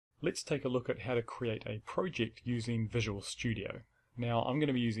let's take a look at how to create a project using Visual Studio. Now I'm going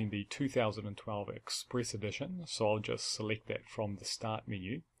to be using the 2012 Express Edition, so I'll just select that from the Start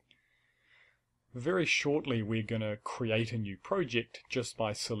menu. Very shortly we're going to create a new project just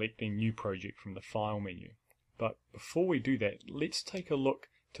by selecting New Project from the File menu. But before we do that, let's take a look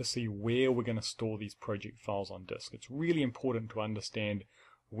to see where we're going to store these project files on disk. It's really important to understand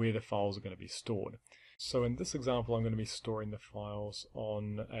where the files are going to be stored. So in this example I'm going to be storing the files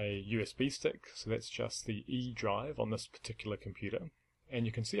on a USB stick, so that's just the E drive on this particular computer. And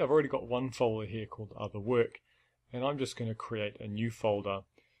you can see I've already got one folder here called Other Work, and I'm just going to create a new folder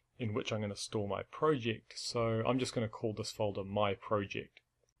in which I'm going to store my project. So I'm just going to call this folder My Project,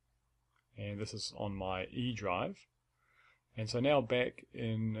 and this is on my E drive. And so now back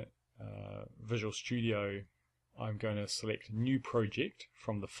in Visual Studio, I'm going to select New Project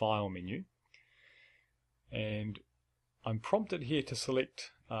from the File menu. And I'm prompted here to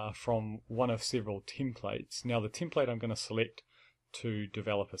select from one of several templates. Now the template I'm going to select to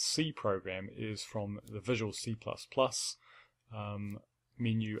develop a C program is from the Visual C++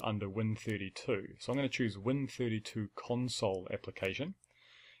 menu under Win32. So I'm going to choose Win32 console application,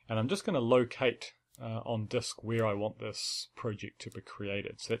 and I'm just going to locate on disk where I want this project to be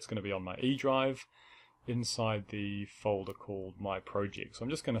created. So that's going to be on my E drive inside the folder called My Project. So I'm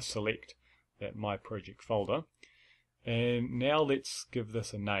just going to select that My Project folder, and now let's give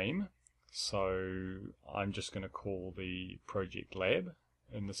this a name. So I'm just going to call the project Lab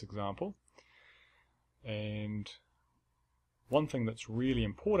in this example. And one thing that's really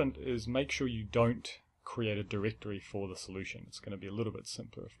important is make sure you don't create a directory for the solution. It's going to be a little bit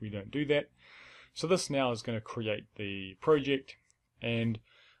simpler if we don't do that. So this now is going to create the project, and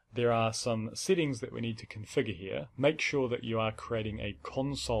there are some settings that we need to configure here. Make sure that you are creating a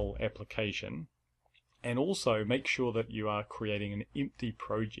console application, and also make sure that you are creating an empty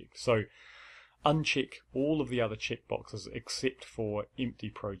project. So uncheck all of the other checkboxes except for empty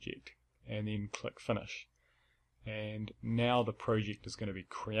project, and then click Finish. And now the project is going to be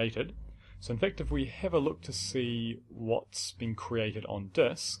created. So in fact, if we have a look to see what's been created on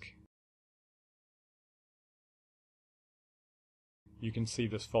disk, you can see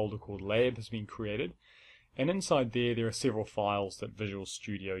this folder called Lab has been created, and inside there are several files that Visual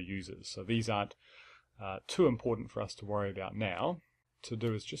Studio uses. So these aren't too important for us to worry about now. To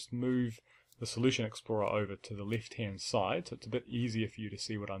do is just move the Solution Explorer over to the left hand side, so it's a bit easier for you to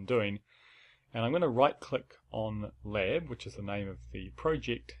see what I'm doing. And I'm going to right click on Lab, which is the name of the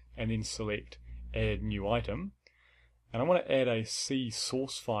project, and then select Add New Item. And I want to add a C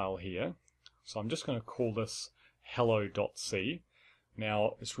source file here, so I'm just going to call this hello.c.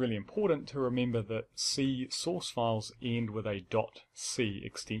 Now it's really important to remember that C source files end with a .c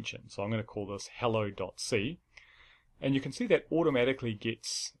extension, so I'm going to call this hello.c, and you can see that automatically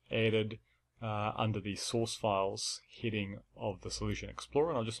gets added under the source files heading of the Solution Explorer,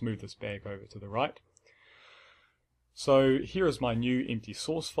 and I'll just move this back over to the right. So here is my new empty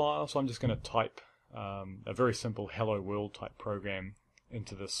source file, so I'm just going to type a very simple hello world type program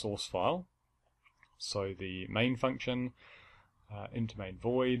into this source file. So the main function, into main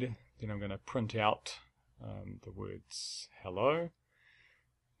void, then I'm going to print out the words hello,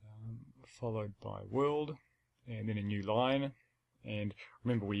 followed by world, and then a new line. And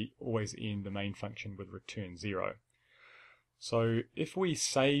remember, we always end the main function with return 0. So if we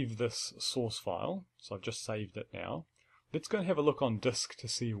save this source file, so I've just saved it now, let's go and have a look on disk to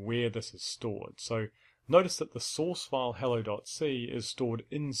see where this is stored. So notice that the source file hello.c is stored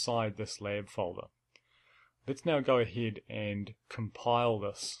inside this lab folder. Let's now go ahead and compile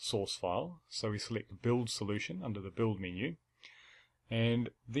this source file. So we select Build Solution under the Build menu, and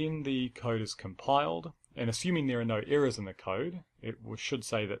then the code is compiled, and assuming there are no errors in the code, it should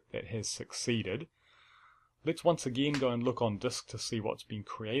say that that has succeeded. Let's once again go and look on disk to see what's been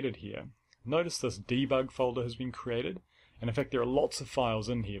created here. Notice this debug folder has been created, and in fact there are lots of files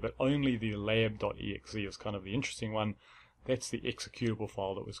in here, but only the lab.exe is kind of the interesting one. That's the executable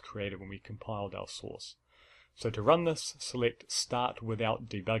file that was created when we compiled our source. So to run this, select Start Without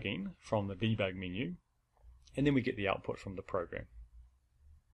Debugging from the Debug menu, and then we get the output from the program.